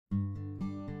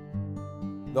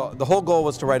The whole goal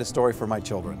was to write a story for my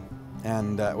children,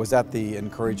 and it was at the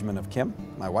encouragement of Kim,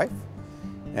 my wife,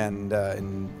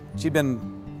 and she'd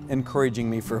been encouraging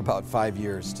me for about 5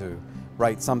 years to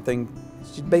write something.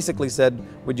 She basically said,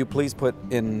 would you please put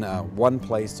in one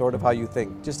place sort of how you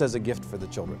think, just as a gift for the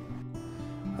children.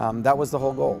 That was the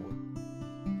whole goal.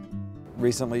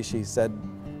 Recently she said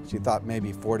she thought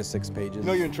maybe 4 to 6 pages. You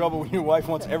know you're in trouble when your wife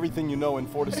wants everything you know in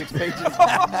 4 to 6 pages.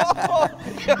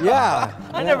 Yeah.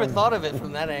 I never thought of it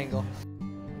from that angle.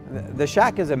 The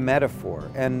shack is a metaphor,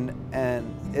 and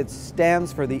it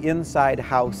stands for the inside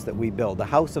house that we build, the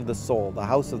house of the soul, the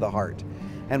house of the heart.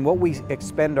 And what we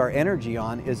expend our energy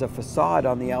on is a facade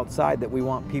on the outside that we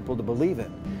want people to believe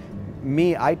in.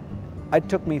 It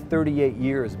took me 38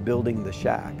 years building the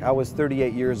shack. I was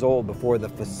 38 years old before the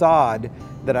facade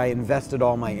that I invested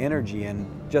all my energy in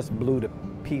just blew to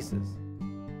pieces.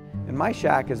 And my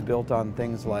shack is built on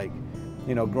things like,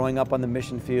 you know, growing up on the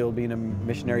mission field, being a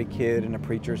missionary kid and a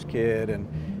preacher's kid.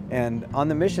 And on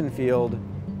the mission field,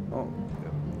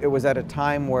 it was at a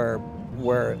time where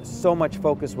so much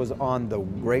focus was on the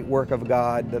great work of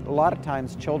God that a lot of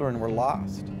times children were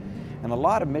lost. And a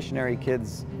lot of missionary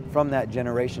kids from that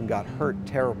generation got hurt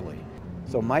terribly.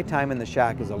 So my time in the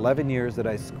shack is 11 years that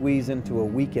I squeeze into a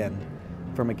weekend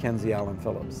for Mackenzie Allen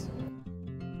Phillips.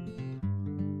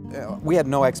 We had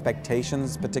no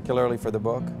expectations particularly for the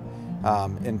book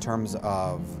in terms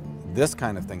of this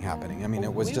kind of thing happening. I mean,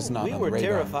 it was just not on the radar. We were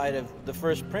terrified of the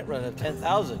first print run of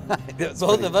 10,000.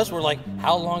 Both of us were like,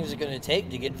 how long is it going to take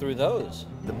to get through those?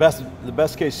 The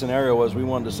best case scenario was we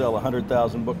wanted to sell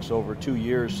 100,000 books over 2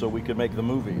 years so we could make the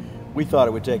movie. We thought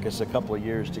it would take us a couple of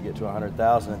years to get to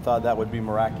 100,000 and thought that would be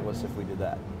miraculous if we did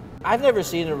that. I've never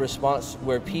seen a response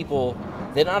where people,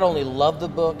 they not only love the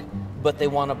book, but they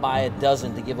want to buy a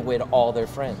dozen to give away to all their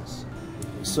friends.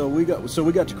 So we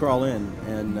got to crawl in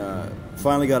and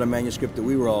finally got a manuscript that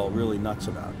we were all really nuts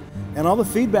about. And all the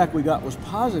feedback we got was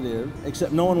positive,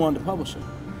 except no one wanted to publish it.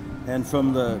 And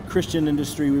from the Christian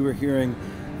industry, we were hearing,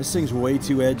 this thing's way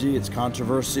too edgy, it's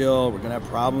controversial, we're going to have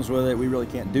problems with it, we really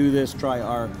can't do this, try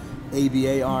our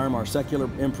ABA arm, our secular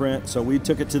imprint. So we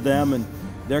took it to them, and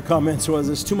their comments was,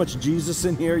 there's too much Jesus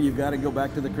in here, you've got to go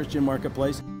back to the Christian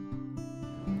marketplace.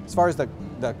 As far as the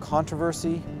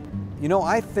controversy, you know,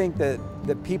 I think that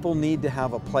people need to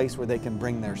have a place where they can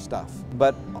bring their stuff.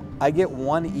 But I get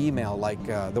one email like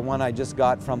the one I just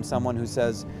got from someone who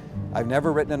says, I've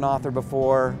never written an author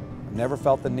before, I've never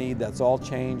felt the need, that's all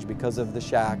changed because of the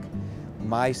shack.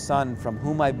 My son, from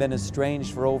whom I've been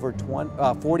estranged for over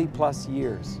 40 plus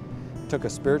years, took a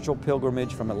spiritual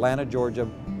pilgrimage from Atlanta, Georgia,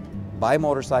 by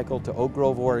motorcycle to Oak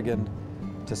Grove, Oregon,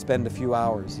 to spend a few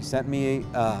hours. He sent me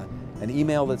an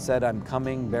email that said, I'm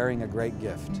coming bearing a great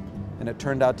gift. And it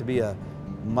turned out to be a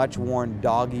much worn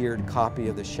dog-eared copy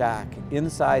of the shack.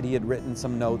 Inside he had written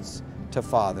some notes to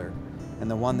Father, and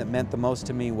the one that meant the most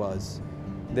to me was,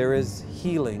 there is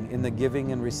healing in the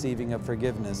giving and receiving of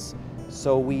forgiveness,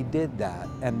 so we did that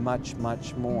and much,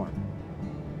 much more.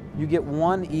 You get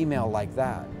one email like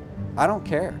that, I don't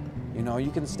care. You know,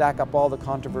 you can stack up all the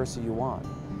controversy you want.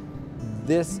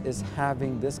 This is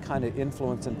having this kind of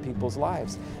influence in people's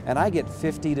lives. And I get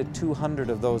 50 to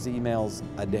 200 of those emails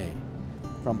a day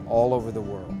from all over the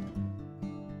world.